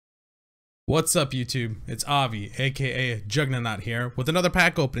What's up YouTube? It's Avi, aka Jagnanaut here, with another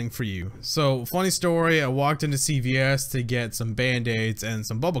pack opening for you. So, funny story, I walked into CVS to get some band-aids and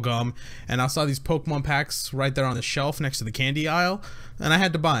some bubblegum, and I saw these Pokemon packs right there on the shelf next to the candy aisle, and I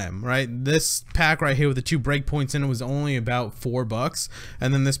had to buy them, right? This pack right here with the 2 breakpoints in it was only about $4,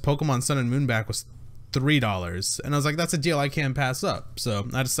 and then this Pokemon Sun and Moon pack was $3, and I was like, that's a deal I can't pass up. So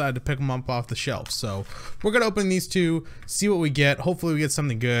I decided to pick them up off the shelf. So we're gonna open these two, see what we get. Hopefully we get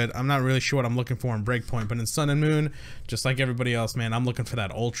something good. I'm not really sure what I'm looking for in Breakpoint, but in Sun and Moon, just like everybody else, man, I'm looking for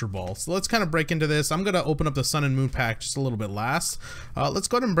that Ultra Ball. So let's kind of break into this. I'm gonna open up the Sun and Moon pack just a little bit last. Let's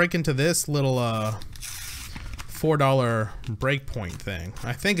go ahead and break into this little $4 Breakpoint thing.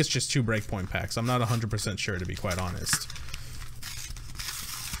 I think it's just 2 Breakpoint packs. I'm not 100% sure, to be quite honest.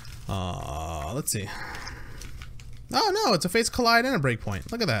 Let's see. Oh no, it's a Fates Collide and a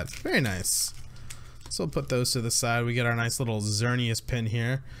Breakpoint. Look at that. Very nice. So we'll put those to the side. We get our nice little Xerneas pin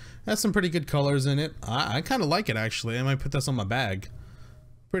here. Has some pretty good colors in it. I kind of like it actually. I might put this on my bag.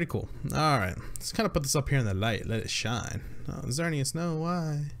 Pretty cool. Alright. Let's kind of put this up here in the light. Let it shine. Oh, Xerneas, no,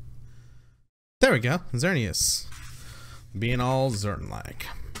 why? There we go. Xerneas. Being all Xern-like.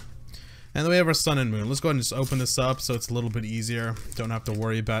 And then we have our Sun and Moon. Let's go ahead and just open this up so it's a little bit easier. Don't have to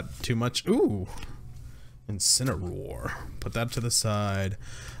worry about too much. Ooh. Incineroar. Put that to the side.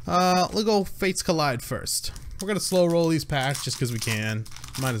 We'll go Fates Collide first. We're going to slow roll these packs just because we can.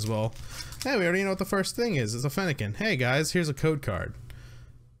 Might as well. Hey, we already know what the first thing is. It's a Fennekin. Hey guys, here's a code card.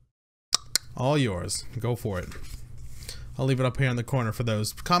 All yours. Go for it. I'll leave it up here in the corner for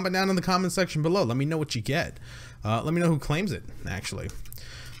those. Comment down in the comment section below. Let me know what you get. Let me know who claims it, actually.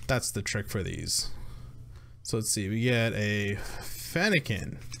 That's the trick for these. So let's see, we get a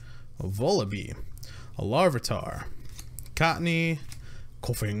Fennekin, a Volibee, a Larvitar, Cottony,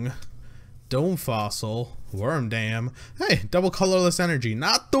 Coughing, Dome Fossil, Wormdam. Hey, double colorless energy.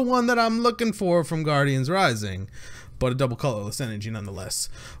 Not the one that I'm looking for from Guardians Rising, but a double colorless energy nonetheless.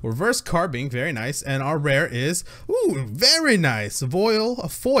 Reverse Carbink, very nice. And our rare is, ooh, very nice. A foil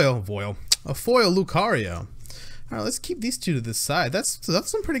Lucario. Alright, let's keep these two to the side. That's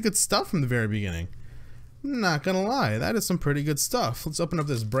some pretty good stuff from the very beginning. I'm not gonna lie, that is some pretty good stuff. Let's open up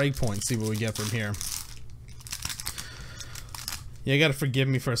this Breakpoint, see what we get from here. Yeah, you gotta forgive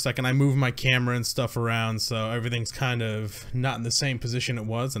me for a second. I moved my camera and stuff around, so everything's kind of not in the same position it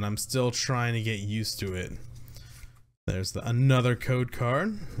was, and I'm still trying to get used to it. There's another code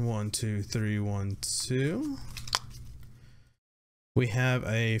card. 1, 2, 3, 1, 2. We have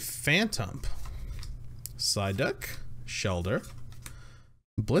a Phantump, Psyduck, Shelder,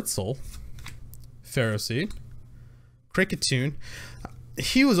 Blitzel, Ferroseed, Kricketune.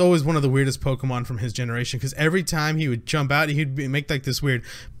 He was always one of the weirdest Pokemon from his generation because every time he would jump out, he'd make like this weird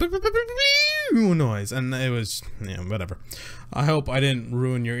noise, and it was, yeah, whatever. I hope I didn't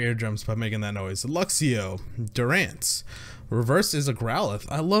ruin your eardrums by making that noise. Luxio, Durant. Reverse is a Growlithe.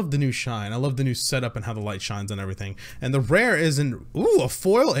 I love the new shine. I love the new setup and how the light shines on everything. And the rare is an, ooh, a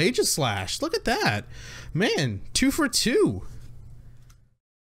foil Aegislash. Look at that. Man, 2 for 2.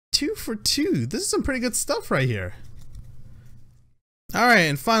 2 for 2. This is some pretty good stuff right here. Alright,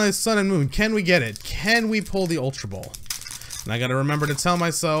 and finally Sun and Moon. Can we get it? Can we pull the Ultra Ball? And I gotta remember to tell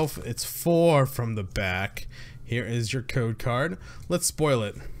myself it's 4 from the back. Here is your code card. Let's spoil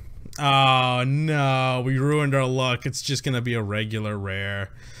it. Oh no, we ruined our luck. It's just gonna be a regular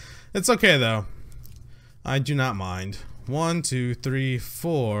rare. It's okay though. I do not mind. 1, 2, 3,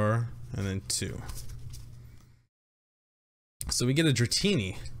 4, and then 2. So we get a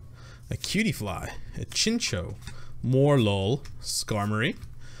Dratini, a Cutiefly, a Chinchou, Morlul, Skarmory,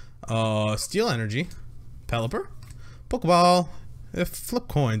 Steel Energy, Pelipper, Pokeball. If flip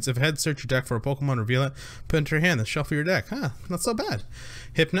coins, if head search your deck for a Pokemon, reveal it, put it into your hand, then shuffle your deck. Huh, not so bad.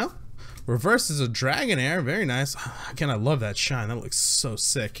 Hypno. Reverse is a Dragonair, very nice. Again, I love that shine, that looks so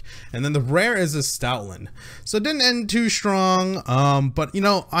sick. And then the rare is a Stoutland. So it didn't end too strong, but you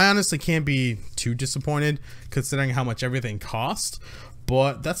know, I honestly can't be too disappointed considering how much everything cost.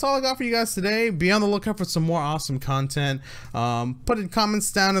 But that's all I got for you guys today. Be on the lookout for some more awesome content. Put in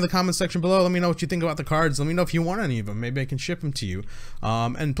comments down in the comment section below. Let me know what you think about the cards. Let me know if you want any of them. Maybe I can ship them to you.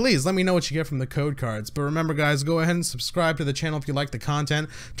 And please let me know what you get from the code cards. But remember guys, go ahead and subscribe to the channel if you like the content.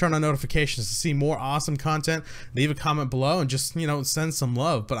 Turn on notifications to see more awesome content. Leave a comment below and just, you know, send some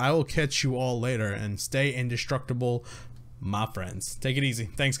love. But I will catch you all later, and stay indestructible, my friends. Take it easy.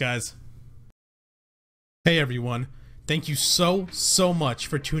 Thanks guys. Hey everyone. Thank you so much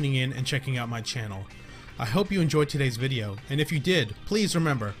for tuning in and checking out my channel. I hope you enjoyed today's video, and if you did, please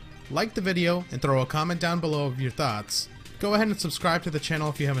remember, like the video and throw a comment down below of your thoughts. Go ahead and subscribe to the channel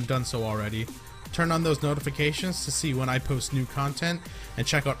if you haven't done so already. turn on those notifications to see when I post new content, and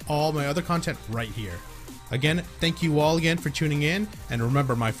check out all my other content right here. Again, thank you all again for tuning in, and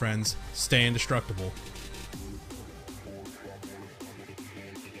remember, my friends, stay indestructible.